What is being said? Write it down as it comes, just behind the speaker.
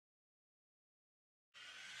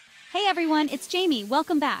Hey everyone, it's Jamie.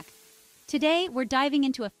 Welcome back. Today, we're diving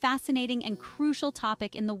into a fascinating and crucial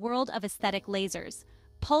topic in the world of aesthetic lasers: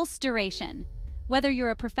 pulse duration. Whether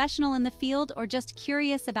you're a professional in the field or just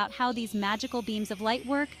curious about how these magical beams of light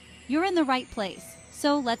work, you're in the right place.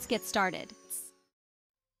 So let's get started.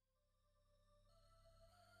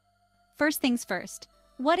 First things first,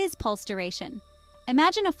 what is pulse duration?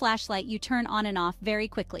 Imagine a flashlight you turn on and off very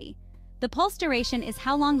quickly. The pulse duration is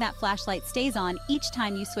how long that flashlight stays on each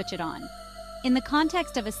time you switch it on. In the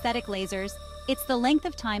context of aesthetic lasers, it's the length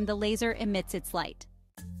of time the laser emits its light.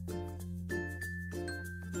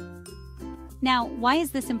 Now, why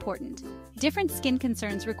is this important? Different skin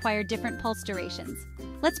concerns require different pulse durations.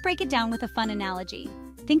 Let's break it down with a fun analogy.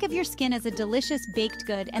 Think of your skin as a delicious baked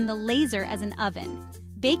good and the laser as an oven.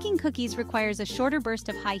 Baking cookies requires a shorter burst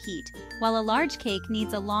of high heat, while a large cake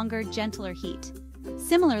needs a longer, gentler heat.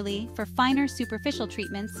 Similarly, for finer, superficial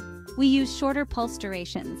treatments, we use shorter pulse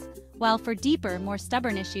durations, while for deeper, more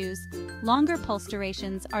stubborn issues, longer pulse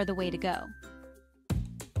durations are the way to go.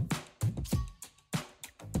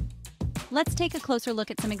 Let's take a closer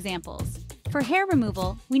look at some examples. For hair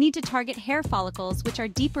removal, we need to target hair follicles which are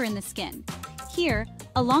deeper in the skin. Here,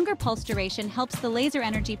 a longer pulse duration helps the laser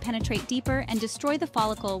energy penetrate deeper and destroy the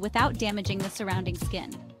follicle without damaging the surrounding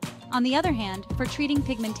skin. On the other hand, for treating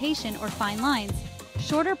pigmentation or fine lines,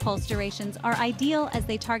 shorter pulse durations are ideal as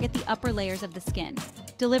they target the upper layers of the skin,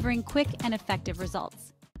 delivering quick and effective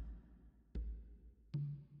results.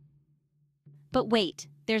 But wait,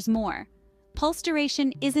 there's more. Pulse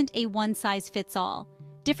duration isn't a one-size-fits-all.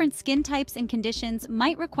 Different skin types and conditions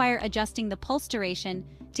might require adjusting the pulse duration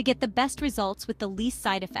to get the best results with the least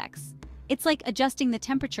side effects. It's like adjusting the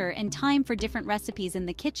temperature and time for different recipes in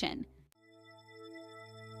the kitchen.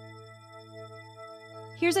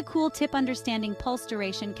 Here's a cool tip: understanding pulse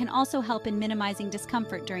duration can also help in minimizing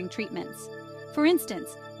discomfort during treatments. For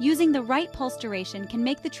instance, using the right pulse duration can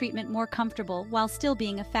make the treatment more comfortable while still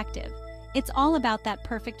being effective. It's all about that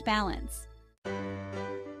perfect balance.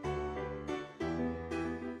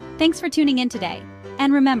 Thanks for tuning in today.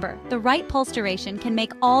 And remember, the right pulse duration can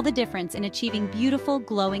make all the difference in achieving beautiful,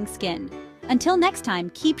 glowing skin. Until next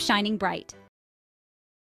time, keep shining bright.